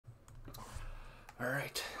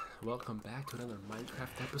Alright, welcome back to another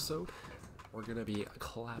Minecraft episode. We're gonna be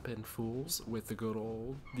clapping fools with the good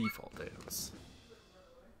old default dance.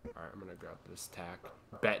 Alright, I'm gonna grab this tack.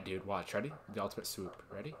 Bet, dude, watch, ready? The ultimate swoop,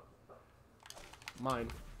 ready? Mine.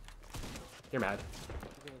 You're mad.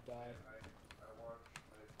 You're gonna die.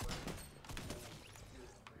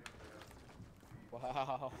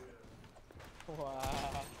 Wow.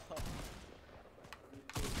 Wow.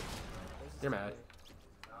 You're mad.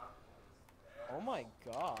 Oh my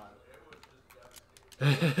god.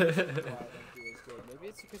 Maybe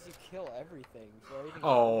it's because you kill everything before I even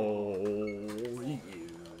Oh, you.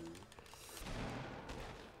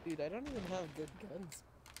 Dude, I don't even have good guns.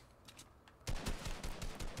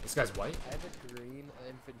 This guy's white? I have a green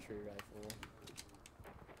infantry rifle.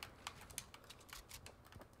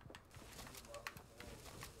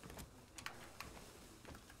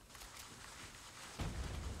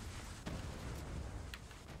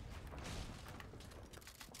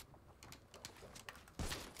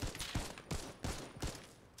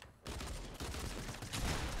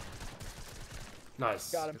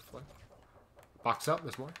 Nice. Got him. Box up,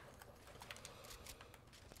 there's more.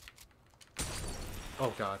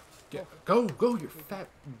 Oh god. Go, you fat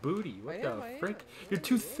booty. What the frick? You're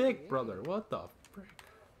too thick, brother. What the frick?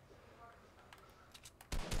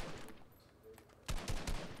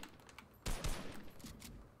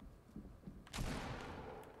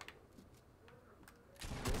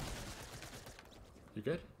 You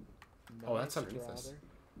good? Oh, that's underneath us.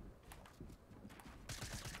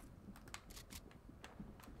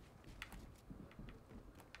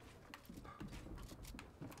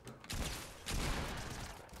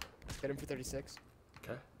 Hit him for 36.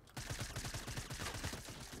 Okay.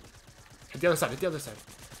 Hit the other side, hit the other side.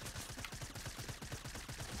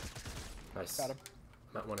 Nice. Got him.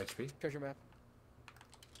 I'm at 1 HP. Treasure map.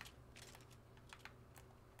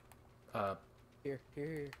 Here.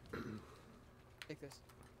 Take this.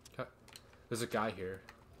 Okay. There's a guy here,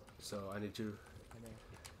 so I need you I know.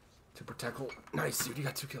 to protect. Nice, dude. You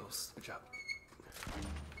got 2 kills. Good job.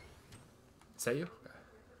 Is that you? Okay.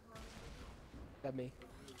 Got me.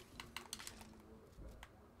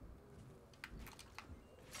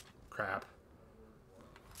 Crap.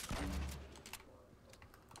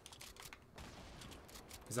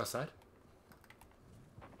 He's outside.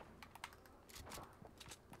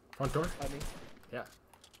 Front door? Got me. Yeah.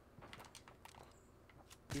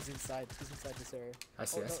 He's inside. He's inside this area. I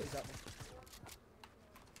see, oh, I no, see. He's got me.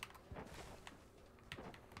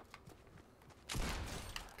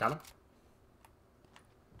 Got him?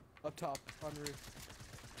 Up top, on the roof.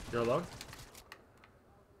 You're alone?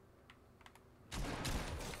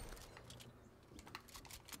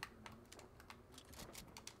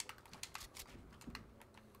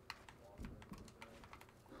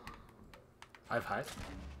 I have hide.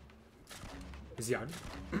 Is he on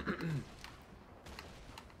you?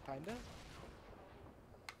 Kinda?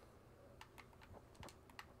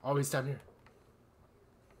 Oh, he's down here.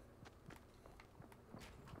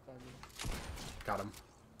 Got me. Got him.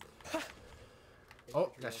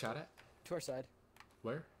 Oh, got shot at. To our side.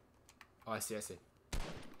 Where? Oh, I see, I see.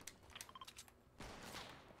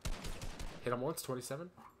 Hit him once, 27.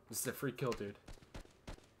 This is a free kill, dude.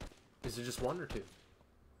 Is it just 1 or 2?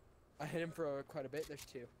 I hit him for quite a bit. There's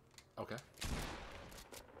 2. Okay.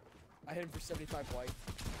 I hit him for 75 white.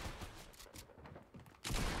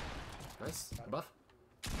 Nice. Buff.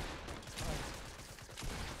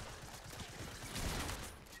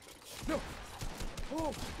 No!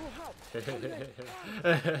 Oh, how?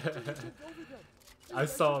 I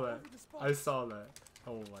saw that. I saw that.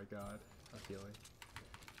 Oh my god. I'm feeling.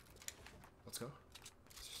 Let's go.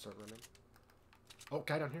 Let's just start running. Oh,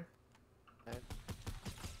 guy down here.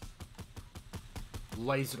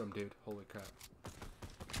 Lasered him, dude. Holy crap.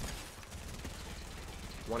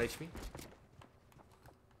 1 HP.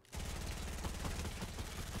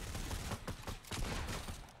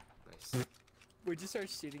 Nice. We just started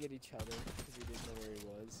shooting at each other because we didn't know where he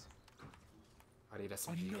was. I need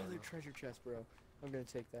SMG. Another ammo. treasure chest, bro. I'm gonna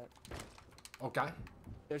take that. Oh, guy.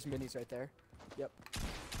 There's minis right there. Yep.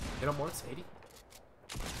 Hit him once. 80.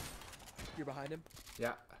 You're behind him.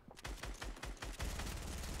 Yeah.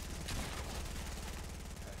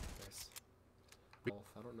 Okay, nice.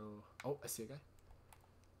 I don't know. Oh, I see a guy.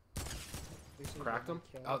 Cracked him.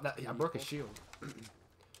 Oh, that, I broke his shield.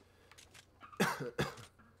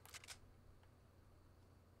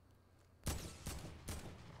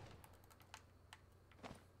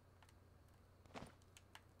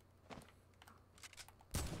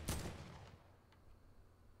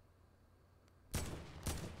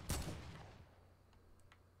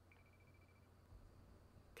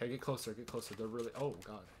 Okay, get closer, get closer. They're really... Oh,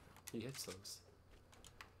 God. He hits those.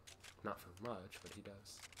 Not for much, but he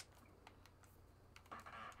does.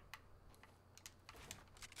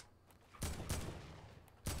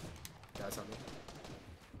 Guys on me.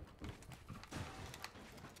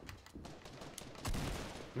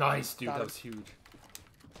 Nice, dude. Got That him. was huge.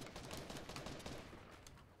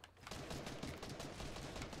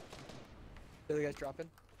 The other guy's dropping.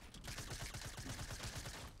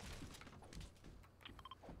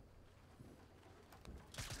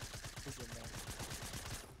 He's in there.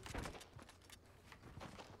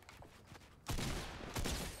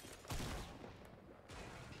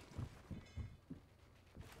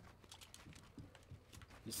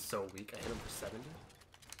 He's so weak. I hit him for 70.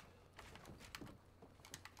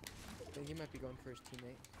 I think he might be going for his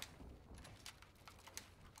teammate.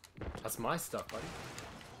 That's my stuff, buddy.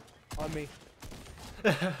 On me.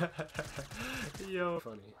 Yo.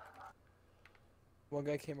 Funny. One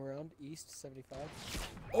guy came around, east, 75.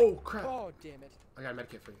 Oh, crap. Oh, damn it. I got a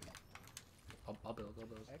medkit for you. I'll build.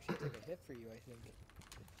 I actually took a hit for you, I think.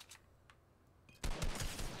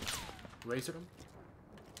 Razored him.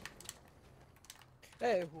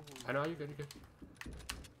 Hey, I know, you're good, you're good.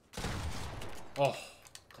 Oh,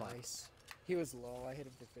 clap. nice. He was low, I hit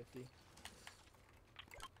him for 50.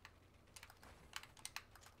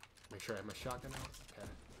 Make sure I have my shotgun out. Okay.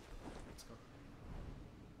 Let's go.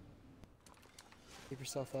 Keep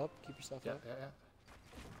yourself up, keep yourself Yeah, up. yeah, yeah.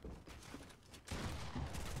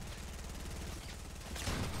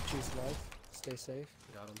 Choose life, stay safe.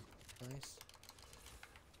 Got him. Nice.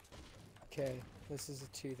 Okay, this is a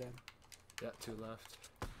 2 then. Yeah, 2 left.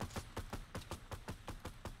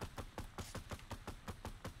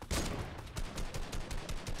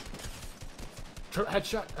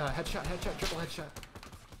 Headshot, triple headshot.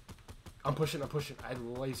 I'm pushing. I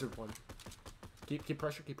lasered one. Keep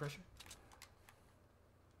pressure.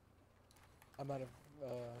 I'm out of, yeah,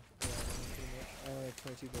 pretty much. I only have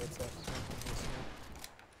 22 bullets left. So I'm gonna smoke.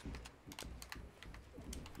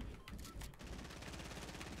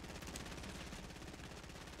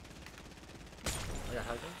 I got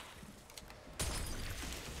high ground.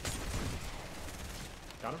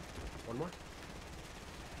 Got him. One more.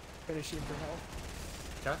 Finishing for health.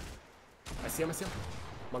 Okay. I see him.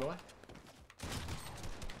 I'm on the way.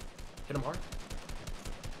 Hit him hard.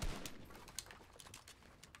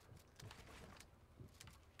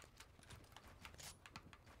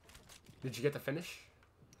 Did you get the finish?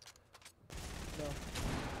 No.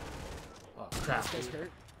 Oh crap. This guy's dude.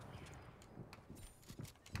 hurt.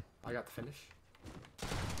 I got the finish.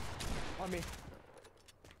 On me.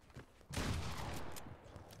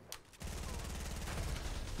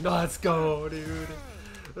 Let's go, dude.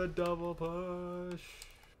 The double push.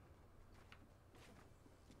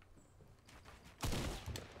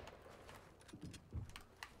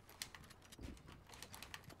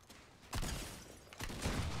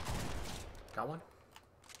 Got one?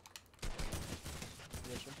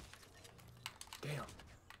 Position. Damn.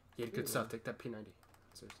 You had good stuff. Take that P90.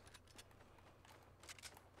 Seriously.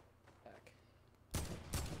 Back.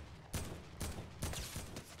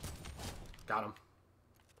 Got him.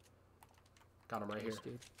 Got him right here. Nice,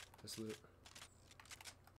 dude. This loot.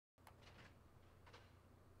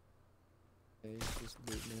 Okay, he's just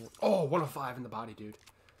looting it. Oh, 105 in the body, dude.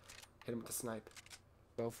 Hit him with the snipe.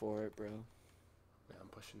 Go for it, bro. Yeah, I'm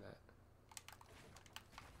pushing that.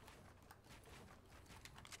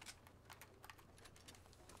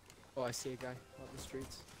 Oh, I see a guy on the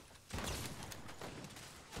streets. I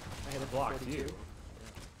hit him for Blocked 42. you.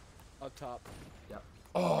 Up top. Yep. him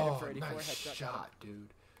Oh, for 84, nice headshot, got shot,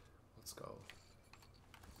 dude. Let's go.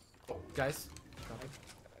 Oh, guys.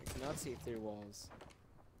 I cannot see through walls.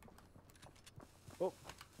 Oh.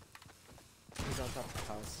 He's on top of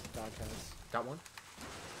the house. Dog house. Got one.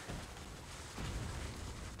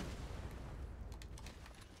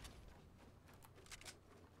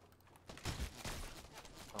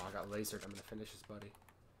 Oh, I got lasered. I'm gonna finish his buddy.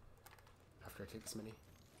 After I take this mini.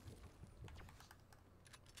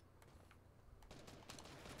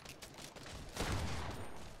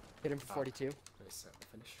 Hit him for 42. Nice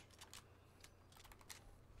finish.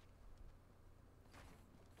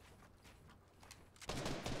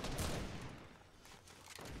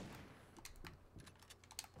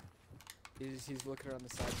 He's looking around the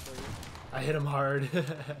side for you. I hit him hard.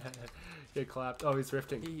 Get clapped. Oh, he's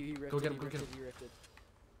rifting. He rifted, Go get him, he go get rifted, him. he rifted.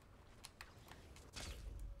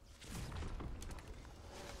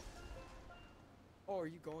 Oh, are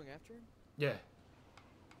you going after him? Yeah.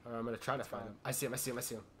 I'm gonna try to find him. I see him.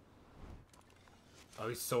 Oh,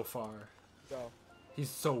 he's so far. Go. He's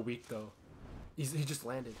so weak though. He just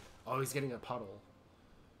landed. Oh, he's getting a puddle.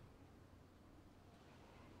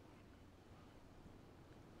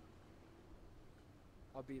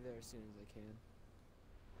 I'll I'll be there as soon as I can.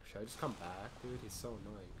 Should I just come back, dude? He's so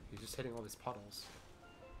annoying. He's just hitting all these puddles.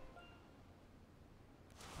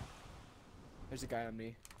 There's a guy on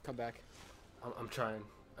me. Come back. I'm trying.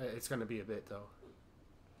 It's gonna be a bit though.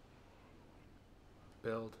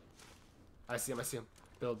 Build. I see him. I see him.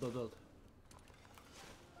 Build. Build. Build.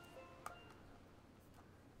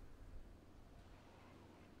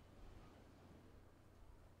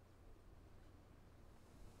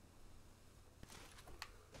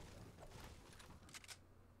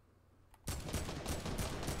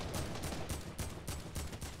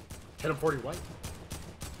 Hit him 40 white.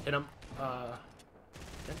 Hit him.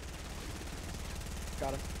 Okay.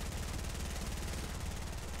 Got him.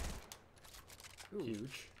 Ooh.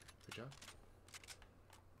 Huge. Good job.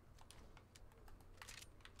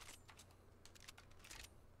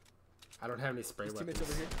 I don't have any spray His weapons.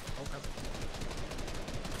 teammates over here. Okay.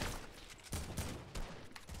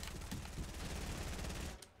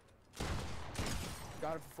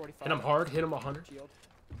 Got him for 45. Hit him hard. Hit him 100. Shield.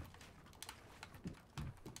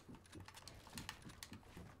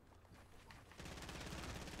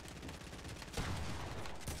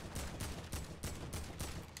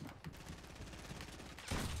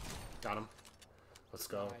 Got him. Let's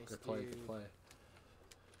go. Nice, Good play. dude. Good play.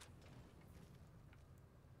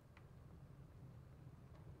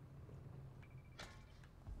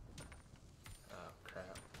 Oh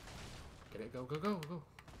crap! Get it? Go! Go! Go! Go!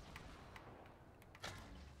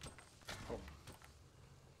 Oh.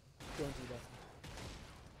 Don't do that.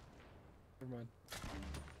 Never mind.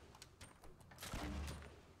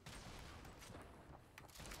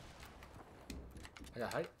 I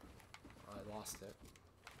got height. I lost it.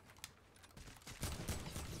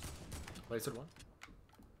 Lasered one.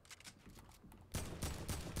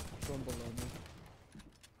 One below me.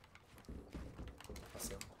 I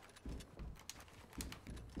see him.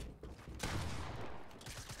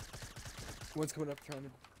 One's coming up, trying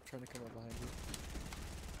to come up behind you.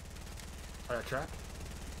 I got track.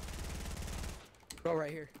 Oh,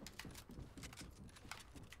 right here.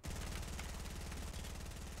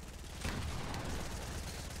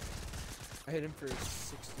 I hit him for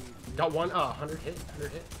 60. Got one. 100 hit.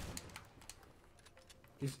 100 hit.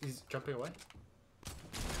 He's jumping away.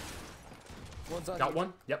 One's on Got you.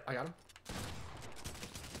 one. Yep, I got him.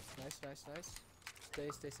 Nice, nice, nice.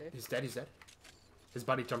 Stay safe. He's dead. He's dead. His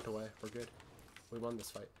buddy jumped away. We're good. We won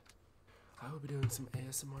this fight. I will be doing some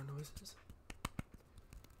ASMR noises.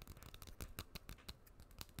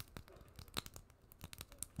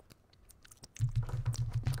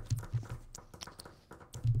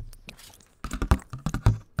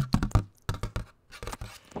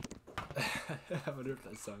 I wonder if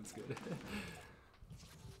that sounds good.